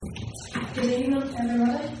Good evening,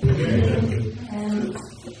 everybody.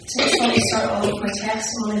 So I just want to start off with my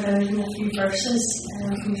testimony by reading a few verses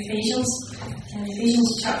from Ephesians. Ephesians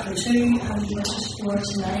chapter 2 and verses 4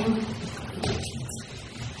 to 9.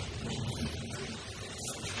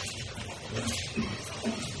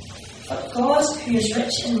 But God, who is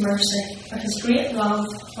rich in mercy, for his great love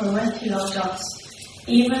wherewith he loved us,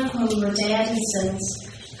 even when we were dead in sins,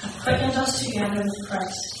 hath quickened us together with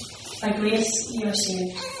Christ. By grace ye are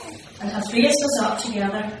saved, and hath raised us up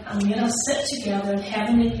together, and made us sit together in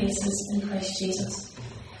heavenly places in Christ Jesus,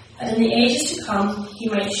 that in the ages to come he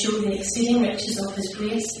might show the exceeding riches of his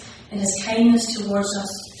grace and his kindness towards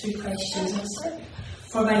us through Christ Jesus.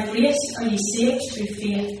 For by grace are ye saved through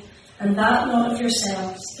faith, and that not of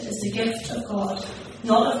yourselves, it is the gift of God,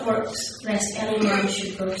 not of works, lest any man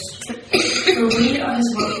should boast. For we are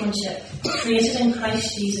his workmanship, created in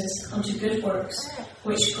Christ Jesus unto good works,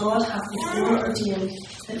 which God hath before ordained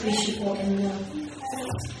that we should walk in them.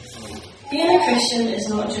 Being a Christian is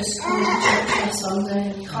not just going to church on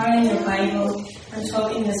Sunday and carrying your Bible and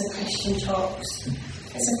talking as a Christian talks.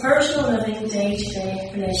 It's a personal living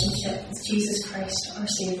day-to-day relationship with Jesus Christ, our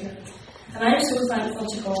Saviour. And I am so thankful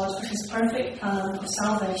to God for his perfect plan of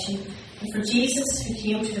salvation, and for Jesus who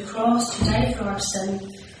came to the cross to die for our sin,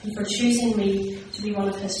 and for choosing me to be one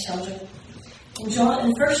of his children. In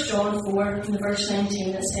 1 John 4, in verse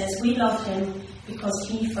 19, it says, "We love him because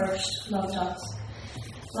he first loved us."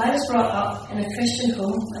 Well, I was brought up in a Christian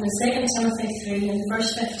home, and in 2 Timothy 3, in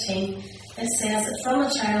verse 15, it says that from a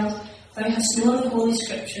child thou hast known the Holy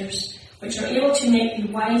Scriptures, which are able to make thee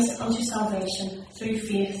wise unto salvation through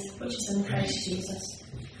faith which is in Christ Jesus.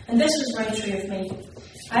 And this was very true of me.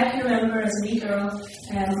 I can remember as a wee girl,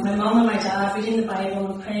 my mum and my dad reading the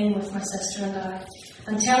Bible and praying with my sister and I,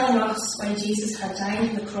 and telling us why Jesus had died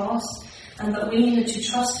on the cross, and that we needed to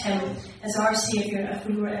trust him as our Saviour if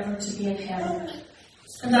we were ever to be in heaven.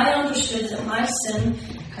 And I understood that my sin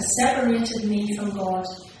has separated me from God,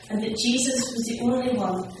 and that Jesus was the only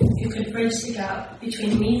one who could bridge the gap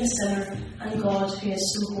between me, the sinner, and God, who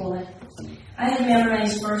is so holy. I had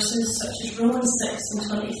memorised verses such as Romans 6 and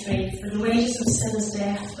 23, "For the wages of sin is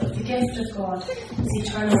death, but the gift of God is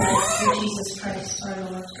eternal life through Jesus Christ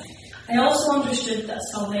our Lord." I also understood that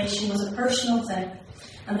salvation was a personal thing,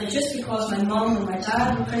 and that just because my mum and my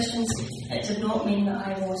dad were Christians, it did not mean that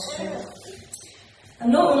I was too.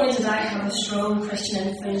 And not only did I have a strong Christian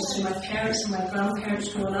influence through my parents and my grandparents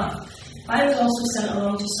growing up, I was also sent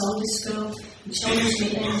along to Sunday school and children's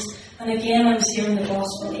meetings, and again I was hearing the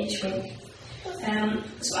gospel each week.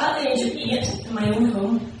 So at the age of 8, in my own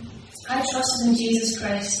home, I trusted in Jesus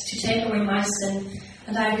Christ to take away my sin,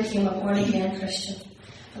 and I became a born-again Christian.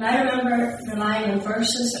 And I remember relying on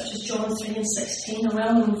verses such as John 3 and 16, a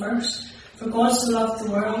well-known verse, "For God so loved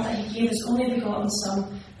the world that he gave his only begotten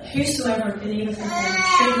Son, that whosoever believeth in him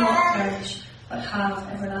should not perish, but have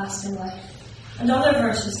everlasting life." And other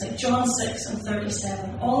verses like John 6 and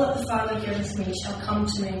 37, "All that the Father giveth me shall come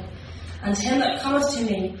to me, and him that cometh to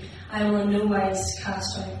me I will in no wise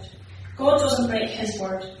cast out." God doesn't break his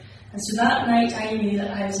word, and so that night I knew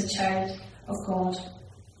that I was a child of God.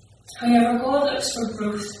 However, God looks for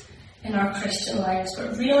growth in our Christian lives,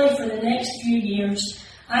 but really for the next few years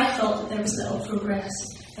I felt that there was little progress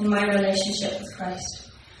in my relationship with Christ.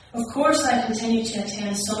 Of course, I continued to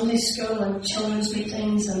attend Sunday school and children's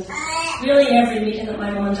meetings, and really every meeting that my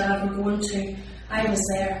mum and dad were going to, I was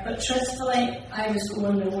there. But truthfully, I was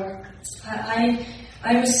going nowhere.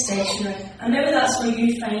 I was stationary. And maybe that's where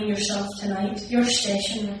you find yourself tonight. You're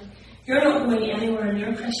stationary. You're not going anywhere in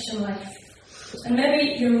your Christian life. And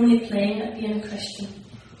maybe you're only playing at being a Christian.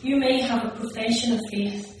 You may have a profession of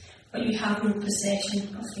faith, but you have no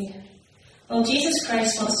possession of faith. Well, Jesus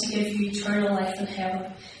Christ wants to give you eternal life in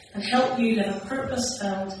heaven and help you live a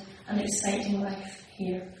purpose-filled and exciting life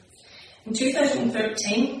here. In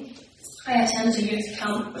 2013, I attended a youth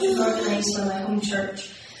camp which was organised by my home church,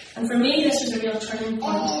 and for me this was a real turning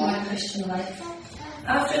point in my Christian life.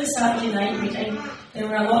 After the Saturday night meeting, there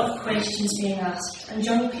were a lot of questions being asked, and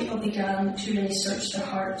young people began to really search their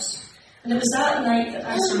hearts. And it was that night that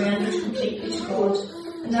I surrendered completely to God,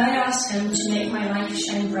 and I asked him to make my life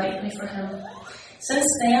shine brightly for him. Since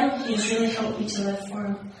then, he has really helped me to live for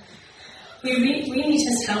him. We need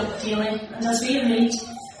his help daily, and as we read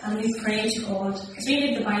and we pray to God, as we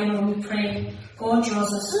read the Bible and we pray, God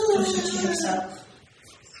draws us closer to himself.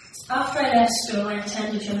 After I left school, I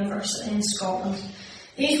attended university in Scotland.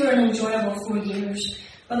 These were an enjoyable 4 years,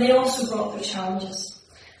 but they also brought their challenges.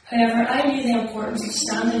 However, I knew the importance of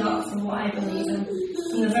standing up for what I believe in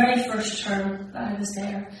from the very first term that I was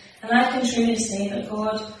there, and I can truly say that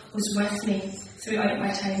God was with me throughout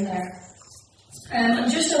my time there.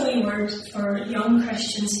 And just a wee word for young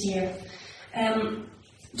Christians here.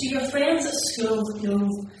 Do your friends at school know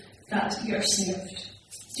that you're saved?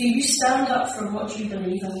 Do you stand up for what you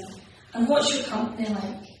believe in? And what's your company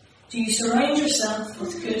like? Do you surround yourself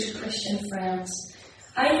with good Christian friends?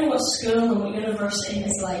 I know what school and what university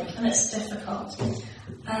is like, and it's difficult.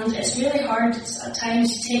 And it's really hard at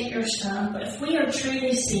times to take your stand, but if we are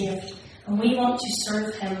truly saved and we want to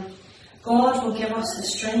serve Him, God will give us the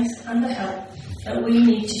strength and the help that we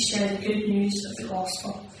need to share the good news of the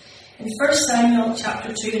gospel. In 1 Samuel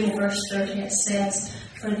chapter 2 and verse 30 it says,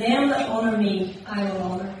 "For them that honour me, I will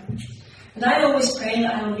honour." And I always pray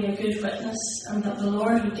that I will be a good witness and that the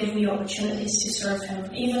Lord will give me opportunities to serve Him,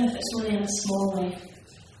 even if it's only in a small way.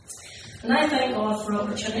 And I thank God for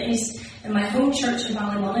opportunities in my home church in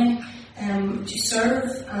Ballymoney to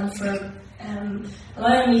serve, and for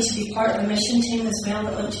allowing me to be part of a mission team as well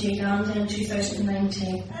that went to Uganda in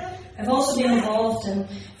 2019. I've also been involved in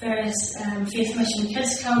various Faith Mission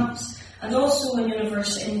Kids camps, and also in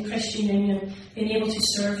university in the Christian Union, being able to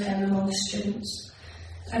serve Him among students.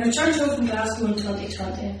 I returned home from Glasgow in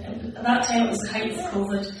 2020. At that time it was the height of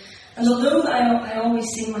COVID, and although I always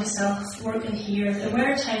seen myself working here, there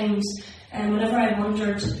were times whenever I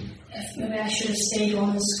wondered if maybe I should have stayed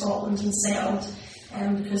on in Scotland and settled,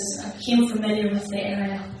 because I became familiar with the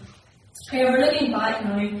area. However, looking back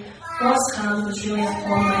now, God's hand was really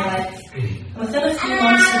upon my life. And within a few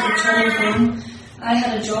months of returning home, I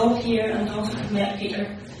had a job here and also had met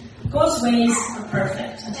Peter. God's ways are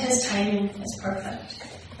perfect, and His timing is perfect.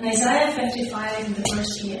 In Isaiah 55 and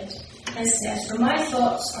verse 8, it says, "For my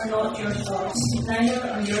thoughts are not your thoughts, neither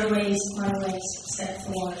are your ways my ways, saith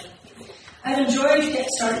the Lord." I've enjoyed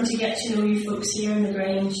starting to get to know you folks here in the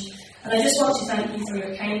Grange, and I just want to thank you for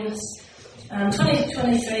your kindness.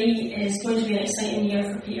 2023 is going to be an exciting year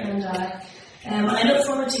for Peter and I. I look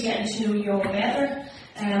forward to getting to know you all better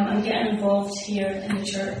and getting involved here in the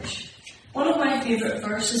church. One of my favourite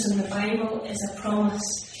verses in the Bible is a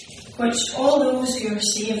promise which all those who are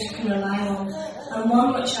saved can rely on, and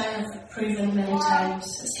one which I have proven many times.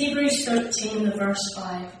 It's Hebrews 13, the verse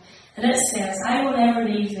 5, and it says, "I will never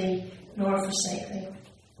leave thee nor forsake thee."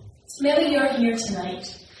 Maybe you're here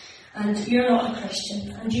tonight and you're not a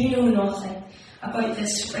Christian and you know nothing about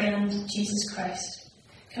this friend, Jesus Christ.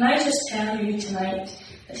 Can I just tell you tonight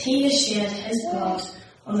that He has shed His blood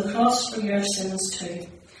on the cross for your sins too,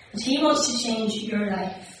 and He wants to change your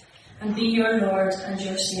life and be your Lord and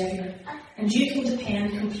your Saviour, and you can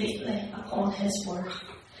depend completely upon His word.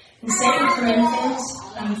 In 2 Corinthians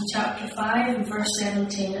chapter 5 and verse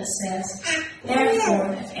 17 it says,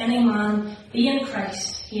 "Therefore, if any man be in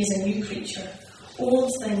Christ, he is a new creature.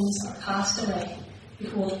 Old things are passed away.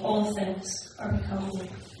 Behold, all things are become new."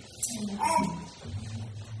 Amen.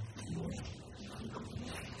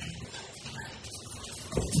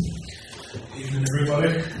 Evening,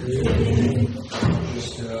 everybody.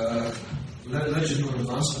 Just let you know in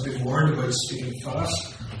advance, I've been warned about speaking fast.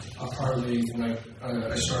 Apparently, when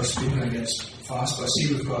I start speaking, I get fast, but I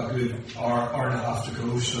see we've got a good hour and a half to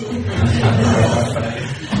go, so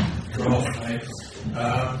we're all fine.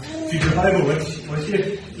 If you have your Bible with you,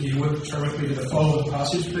 you would turn with me to the following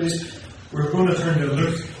passage, please. We're going to turn to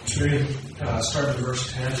Luke 2, starting at verse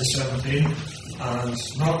 10 to 17. And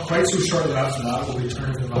not quite so shortly after that, we'll be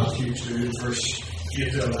turning to Matthew 2, verse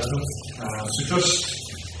 8 to 11. So just,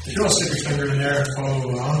 if you want to stick your finger in there and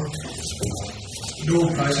follow along. No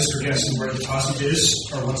prizes for guessing where the passage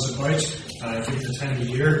is or what it's about. Given the time of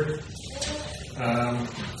year,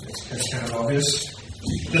 it's kind of obvious.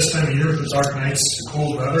 This time of year, the dark nights, the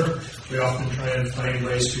cold weather, we often try and find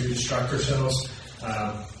ways to distract ourselves.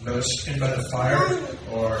 Whether it's in by the fire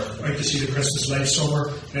or out to see the Christmas lights somewhere,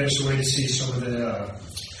 maybe it's a way to see some of the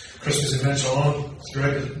Christmas events on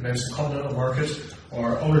throughout maybe the Continental Market,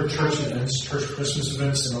 or other church events, church Christmas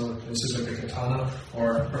events in other places like the Katana,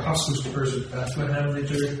 or perhaps those prayers at Bethlehem they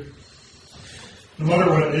do. No matter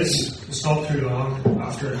what it is, it's not too long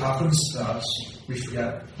after it happens that we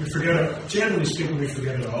forget. We forget it. Generally speaking, we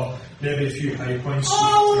forget it all. Maybe a few high points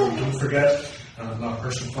we don't forget. That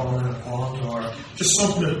person falling in a pond, or just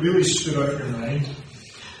something that really stood out in your mind.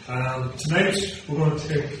 Tonight, we're going to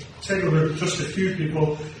take a look at just a few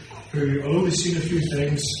people who, although they've seen a few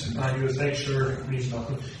things, and you would think, sure, it means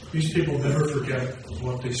nothing, these people never forget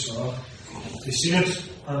what they saw. They've seen it,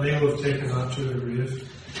 and they will have taken that to their grave.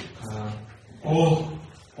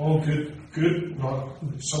 All good, not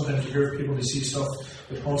sometimes you hear people, they see stuff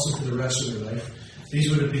that haunts them for the rest of their life. These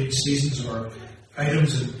would have been seasons or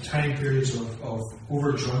items and time periods of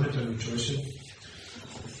overjoyment and rejoicing.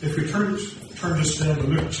 If we turn just then to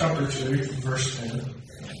Luke chapter 2, verse 10,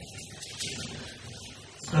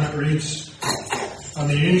 and it reads, And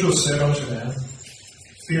the angel said unto them,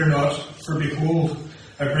 Fear not, for behold,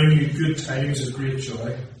 I bring you good tidings of great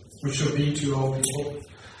joy, which shall be to all people.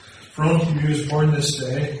 For unto you is born this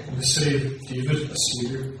day in the city of David a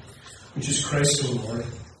Saviour, which is Christ the Lord.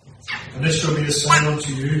 And this shall be a sign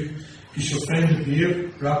unto you, you shall find a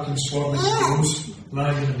babe wrapped in swaddling clothes,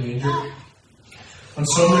 lying in a manger. And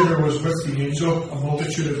suddenly there was with the angel a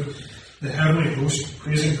multitude of the heavenly host,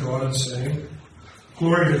 praising God and saying,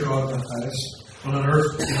 Glory to God in the highest, and on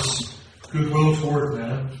earth peace, goodwill toward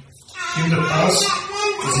men. Came to pass,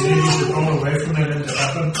 as the angels were gone away from them into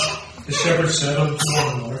heaven, the shepherds said unto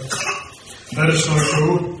one another, Let us now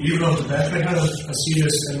go, even unto Bethlehem, and see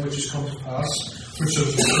this thing which is come to pass, which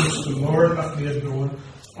the Lord hath made known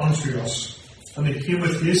unto us. And they came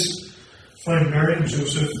with haste, found Mary and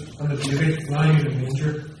Joseph, and the baby lying in a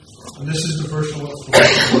manger. And this is the verse of the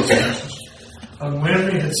And when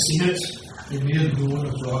they had seen it, they made known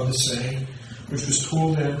abroad the saying, which was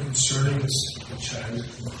told them concerning this child.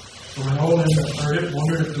 And when all them that heard it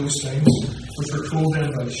wondered at those things which were told them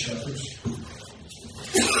by the shepherds.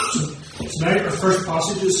 So tonight our first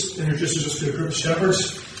passage introduces us to a group of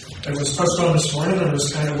shepherds. It was touched on this morning, and I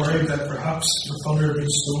was kind of worried that perhaps the thunder had been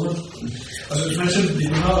stolen. As it was mentioned, they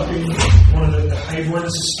would not have been one of the high-born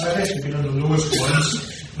in society. They'd been on the lowest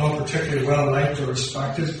ones, not particularly well liked or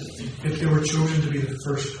respected, yet they were chosen to be the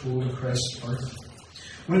first told in Christ's birth.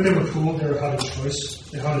 When they were told, they had a choice.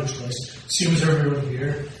 They had a choice. Same as everyone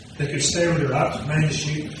here. They could stay where they're at, mind the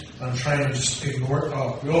sheep, and try and just ignore it.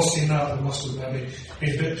 Oh, we all seen that. We must have maybe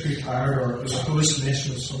been a bit too tired, or it was a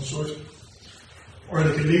hallucination of some sort. Or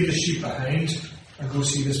they could leave the sheep behind and go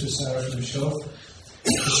see this Messiah for themselves.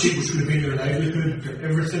 The sheep, which would have been their livelihood, their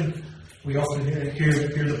everything. We often hear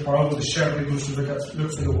the parable of the shepherd who goes to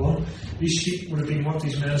look for the one. These sheep would have been what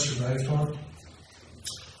these men survived on.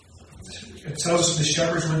 It tells us the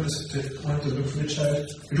shepherds went to look for the child.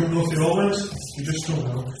 We don't know if they all went. We just don't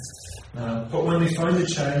know. But when they found the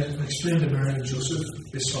child and explained to Mary and Joseph,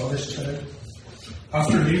 they saw this child.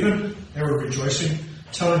 After leaving, they were rejoicing,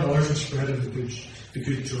 telling others and spreading the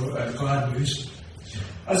good glad news.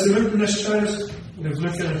 As they looked at this child, they were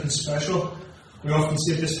looking at anything special. We often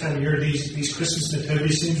see at this time of year these Christmas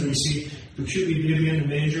nativity scenes where you see the cutely baby in the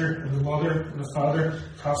manger, and the mother and the father,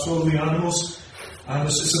 perhaps all the animals. And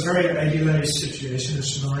it's a very idealized situation or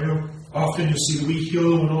scenario. Often you'll see the wee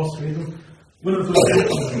halo and all three of them. Wouldn't have looked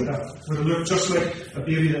anything like that. Would have looked just like a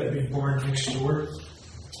baby that had been born next door.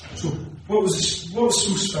 So what was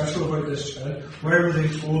so special about this child? Why were they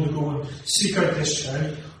told to go and seek out this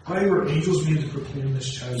child? Why were angels made to proclaim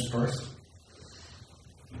this child's birth?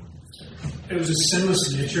 It was a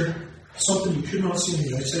sinless nature, something you could not see on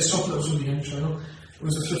the outside, something that was on the internal. It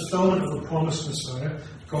was a fulfillment of a promised Messiah.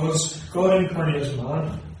 God incarnate as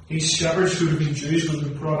man. These shepherds who would have been Jews would have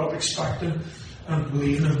been brought up expecting and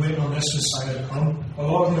believing and waiting on this Messiah to come. A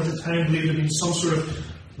lot of them at the time believed to be some sort of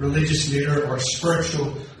religious leader or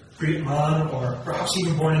spiritual great man, or perhaps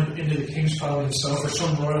even born into the king's family himself, or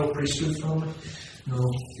some royal priesthood family. No,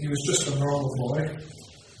 he was just a normal boy.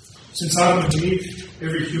 Since Adam and Eve,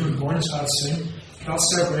 every human born has had sin. That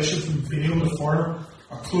separation from being able to form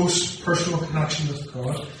a close personal connection with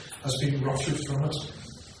God has been ruptured from it.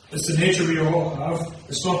 It's the nature we all have.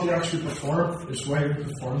 It's not the act we perform, it's why we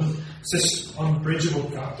perform them. It's this unbridgeable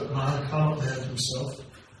gap that man cannot mend himself.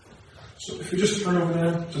 So if we just turn over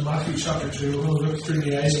then to Matthew chapter 2, we're going to look through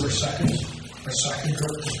the eyes of our second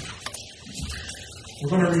group. We're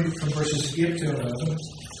going to read from verses 8 to 11,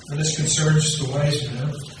 and this concerns the wise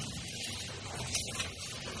men.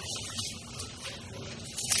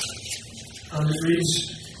 And it reads,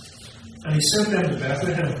 And he sent them to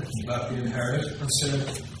Bethlehem, that being Herod, and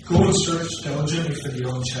said, Go and search diligently for the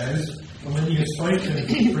young child, and when you have found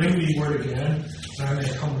him, bring me word again, that I may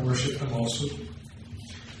come and worship him also.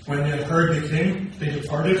 When they had heard the king, they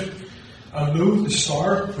departed, and lo, the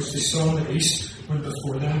star which they saw in the east went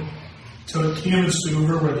before them, till it came and stood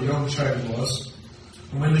over where the young child was.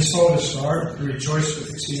 And when they saw the star, they rejoiced with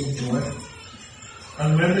exceeding joy.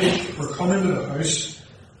 And when they were come into the house,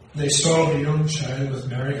 they saw the young child with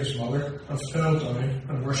Mary his mother, and fell down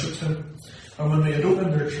and worshipped him. And when they had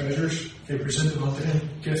opened their treasures, they presented unto him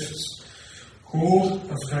gifts, gold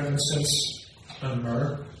and frankincense and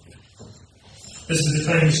myrrh. This is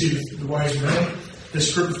the time you see the wise men.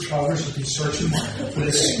 This group of travelers have been searching for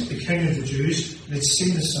the king of the Jews. They'd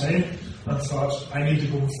seen the sign and thought, I need to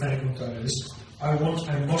go and find what that is. I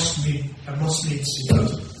must need to see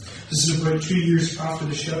that. This is about 2 years after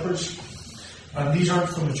the shepherds. And these aren't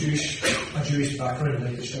from a Jewish background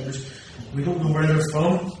like the shepherds. We don't know where they're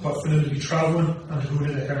from, but for them to be travelling and to go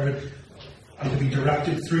to the Herod and to be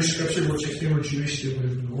directed through Scripture, which if they were Jewish, they would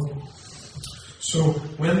have known. So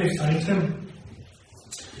when they find him,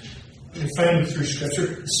 they find him through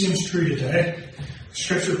Scripture. It seems true today.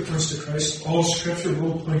 Scripture points to Christ. All Scripture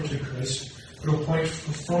will point to Christ. It will point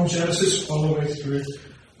from Genesis all the way through.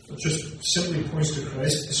 It just simply points to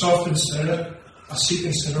Christ. It's often said, a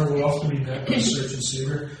seeking sinner will often be met by a searching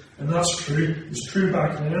Saviour. And that's true. It was true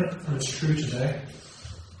back then, and it's true today.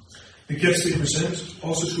 The gifts they present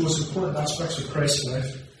also show us important aspects of Christ's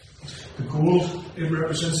life. The gold it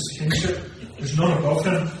represents his kingship. There's none above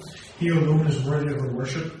him. He alone is worthy of our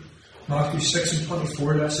worship. Matthew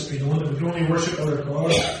 6:24 lets it be known that we can only worship other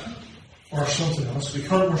gods or something else. We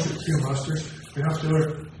can't worship two masters. We have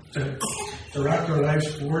to direct our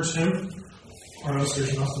lives towards him, or else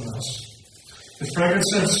there's nothing else. The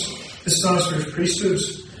frankincense, this stands for his priesthood.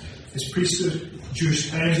 His priesthood,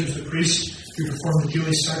 Jewish times, it was the priests who performed the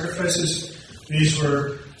daily sacrifices. These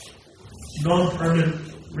were non-permanent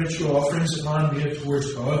ritual offerings that man made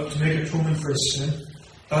towards God to make atonement for his sin.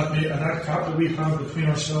 That gap that we have between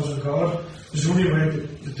ourselves and God was the only way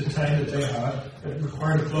at the time that they had. It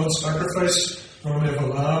required a blood sacrifice, normally of a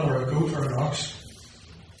lamb or a goat or an ox.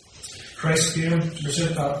 Christ came to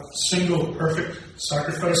present that single perfect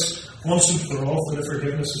sacrifice once and for all for the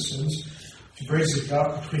forgiveness of sins, to bridge the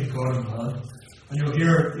gap between God and man. And you'll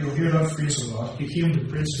hear that phrase a lot. He came to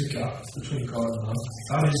bridge the gap between God and man.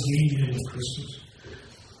 That is the meaning of Christmas.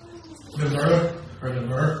 The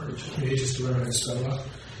myrrh, which took me ages to learn how to spell that.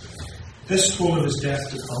 This told of his death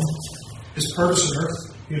to come. His purpose on earth,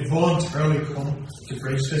 he had voluntarily come to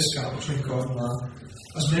bridge this gap between God and man.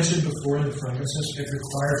 As mentioned before in the frankincense, it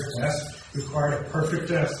required death. It required a perfect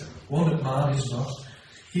death, one that man is not.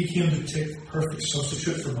 He came to take the perfect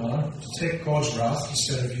substitute for man, to take God's wrath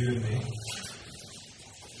instead of you and me.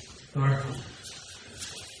 Now,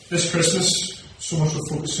 this Christmas, so much will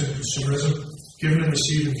focus on consumerism, giving and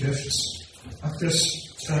receiving gifts. At this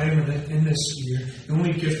time and in this year, the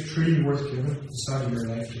only gift truly worth giving is that of your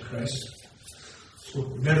life to Christ. So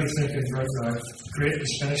maybe thinking, right now, great,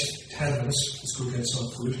 it's finished, 10 minutes, let's go get some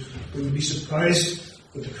food. But you'd be surprised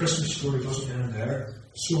that the Christmas story doesn't end there.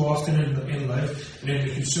 So often in life, and in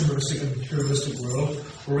the consumeristic and materialistic world,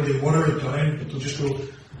 where they water it down, but they'll just go,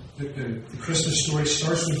 the Christmas story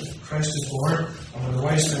starts when Christ is born, and when the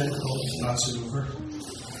wise men come, that's it over.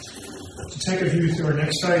 To take a view through our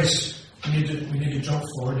next eyes, we need to jump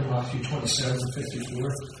forward to Matthew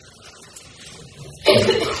 27:54.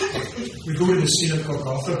 We go to the scene of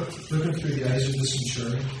Golgotha, looking through the eyes of the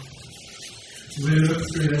centurion. We look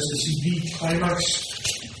through this to see the climax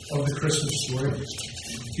of the Christmas story.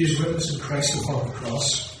 He is witnessing Christ upon the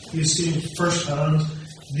cross. He has seen firsthand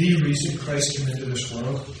the reason Christ came into this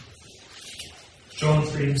world. John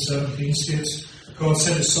 3:17 states, God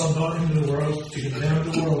sent his Son not into the world to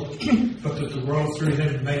condemn the world, but that the world through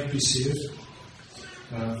him might be saved.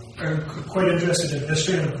 I'm quite interested in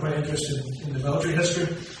history, and I'm quite interested in the military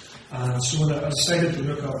history. So when I decided to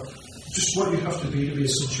look up just what you have to be a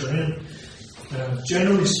centurion,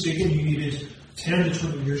 generally speaking, you needed 10 to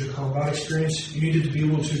 20 years of combat experience. You needed to be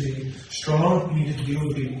able to be strong. You needed to be able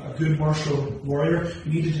to be a good martial warrior.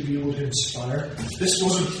 You needed to be able to inspire. This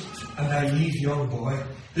wasn't a naive young boy.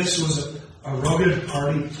 This was a rugged,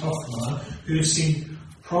 hardy, tough man who had seen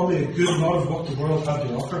probably a good lot of what the world had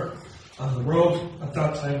to offer. And the world at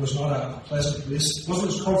that time was not a pleasant place. It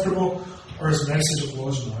wasn't as comfortable or as nice as it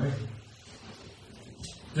was now.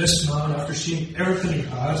 This man, after seeing everything he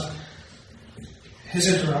had, his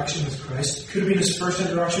interaction with Christ, could have been his first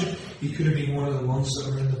interaction. He could have been one of the ones that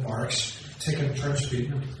were in the barracks, taking turns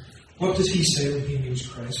beating him. What does he say when he meets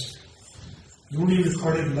Christ? The only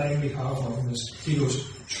recorded line we have of him is, he goes,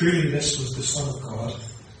 truly this was the Son of God.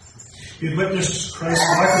 He had witnessed Christ's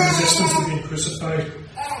lack of resistance to being crucified,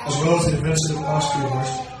 as well as the events of the past few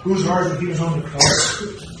years. Those hours when he was on the cross,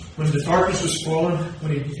 when the darkness was falling,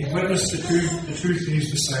 when he witnessed the two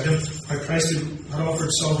thieves beside him, how Christ had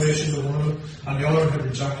offered salvation to one of them, and the other had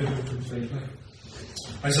rejected him completely.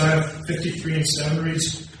 Isaiah 53:7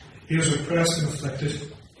 reads, he was oppressed and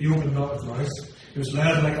afflicted, he opened not his mouth. He was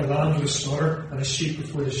led like a lamb to the slaughter, and a sheep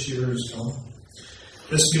before the shearer is dumb.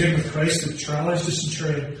 This meeting with Christ had challenged the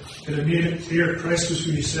centurion. It had made it clear Christ was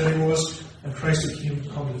who he said he was, and Christ had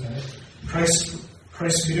come to die.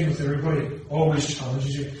 Christ's meeting with everybody always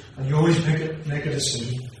challenges you, and you always make a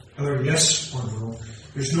decision, whether yes or no.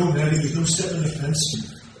 There's no maybe, there's no sitting on the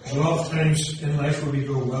fence. There's a lot of times in life where we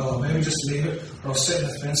go, well, I'll maybe just leave it, or I'll sit on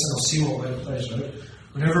the fence and I'll see what way it plays out.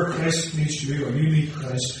 Whenever Christ meets you, or you meet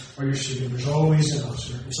Christ, or you're seeing, there's always an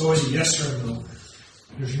answer. It's always a yes or a no.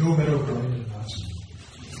 There's no middle ground in that.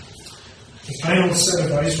 The final set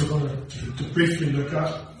of eyes we're going to briefly look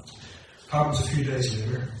at happens a few days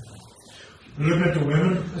later. We're looking at the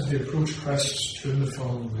women as they approach Christ's tomb the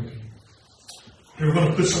following week. They were going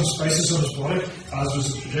to put some spices on his body, as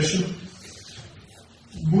was the tradition.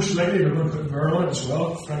 Most likely they were going to put myrrh on it as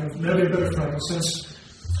well, maybe a bit of frankincense.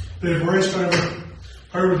 They had worries, however,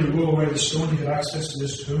 how would they roll away the stone to get access to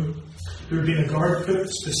this tomb? There had been a guard put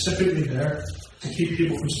specifically there to keep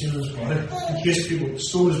people from stealing his body, in case people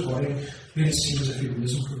stole his body and made it seem as if he had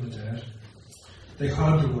risen from the dead. They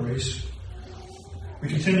had their worries. We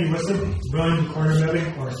continue with them, round the corner maybe,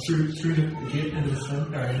 or through the gate into the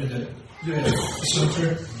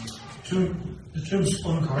cemetery. The tomb's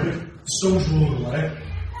unguarded, the stone's rolled away.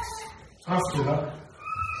 After that,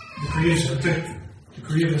 the grave is empty. The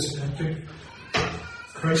grave is empty.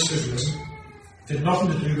 Christ is risen. They had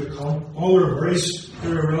nothing to do with come. All their worries, they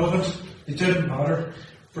were irrelevant. They didn't matter.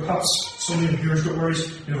 Perhaps somebody in here's got worries,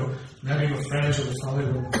 maybe my friends or my family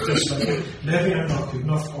will dislike it. Maybe I'm not good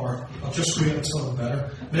enough, or I'll just wait until I'm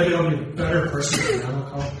better. Maybe I'll be a better person when I will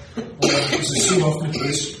come. Or, as is so often the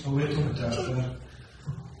case, I'll wait till my deathbed.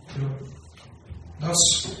 That's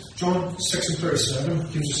John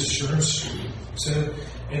 6:37 gives us assurance. Said,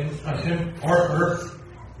 and him or her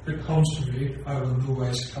that comes to me, I will in no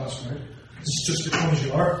wise cast out. It's just to come as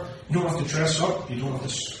you are. You don't have to dress up. You don't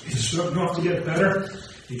have to get better.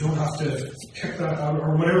 You don't have to kick that out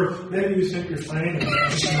or whatever. Maybe you think you're fine and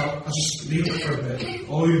I'll just leave it for a bit.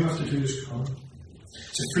 All you have to do is come.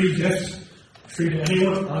 It's a free gift, free to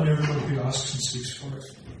anyone and everyone who asks and seeks for it.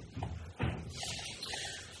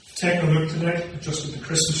 Taking a look tonight just at the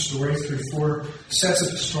Christmas story through 4 sets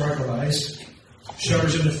of historical eyes.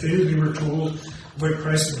 Shepherds in the field who were told about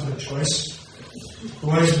Christ and had a choice. The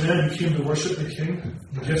wise men who came to worship the King,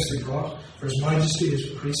 the gifts they brought for his majesty, his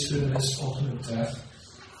priesthood, and his ultimate death.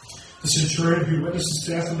 The centurion who witnessed his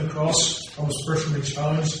death on the cross and was personally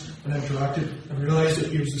challenged and interacted and realized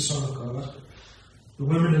that he was the Son of God. The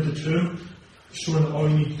women at the tomb, showing that all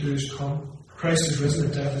you need to do is come. Christ is risen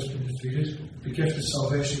and death has been defeated. The gift of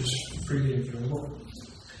salvation is freely available.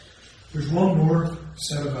 There's one more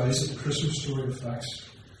set of eyes that the Christmas story reflects,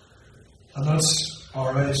 and that's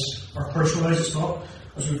our eyes, our personal eyes. It's not,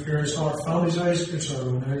 as we've heard, it's not our family's eyes, it's our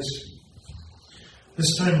own eyes.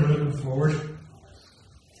 This time we're looking forward.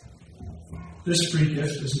 This free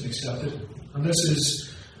gift isn't accepted, and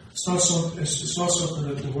it's not something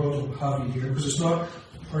that the world will have you hear, because it's not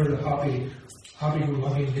part of the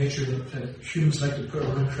happy-go-lucky nature that humans like to put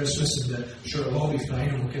around Christmas, and that sure it'll all be fine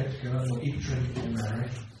and we'll get together and we'll eat, drink, and be merry.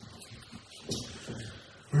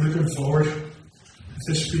 We're looking forward. If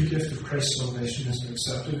this free gift of Christ's salvation isn't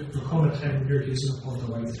accepted, there'll come a time when you're gazing upon the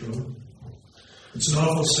white throne. It's an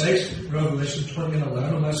awful sight. Revelation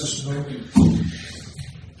 20:11 lets us know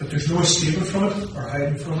that there's no escaping from it or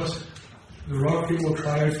hiding from it. The rock people will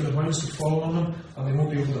cry out for the mountains to fall on them, and they won't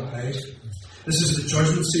be able to hide. This is the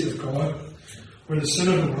judgment seat of God, where the sin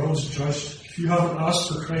of the world is judged. If you haven't asked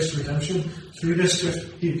for Christ's redemption through this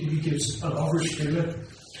gift, He gives and offers freely.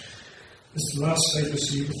 It's the last sight you'll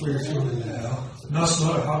see before you're thrown into hell. And that's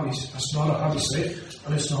not a happy sight,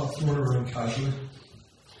 and it's not thrown around casually.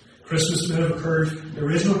 Christmas may have occurred, the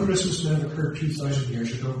original Christmas may have occurred 2,000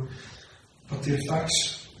 years ago, but the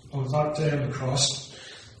effects of that day on the cross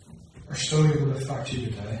are still able to affect you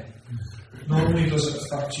today. Not only does it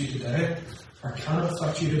affect you today, or can it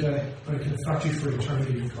affect you today, but it can affect you for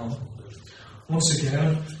eternity to come. Once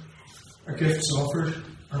again, a gift is offered,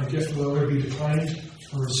 and a gift will either be declined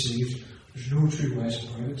or received. There's no two ways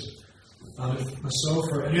about it. And if myself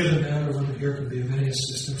or any of the men or women here can be of any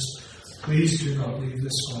assistance, please do not leave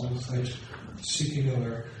this hall without seeking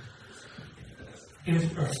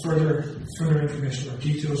further information or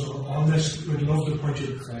details on this. We'd love to point you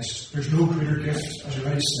to Christ. There's no greater gift, as I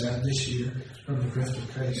already said, this year than the gift of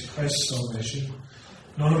Christ's salvation.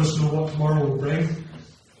 None of us know what tomorrow will bring.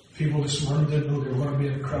 People this morning didn't know they were going to be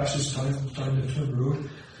in crashes down the Twin Road.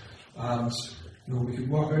 And we could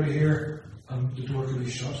walk out of here and the door could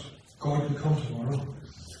be shut. God could come tomorrow.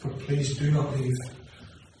 But please do not leave.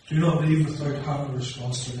 Do not leave without having a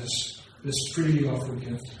response to this freely offered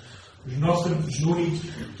gift. There's no need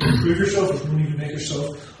to improve yourself, there's no need to make yourself,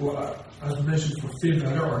 as I mentioned, feel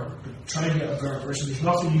better or try and get a better person. There's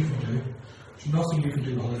nothing you can do. There's nothing you can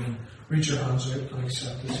do other than reach your hands out and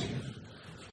accept this gift.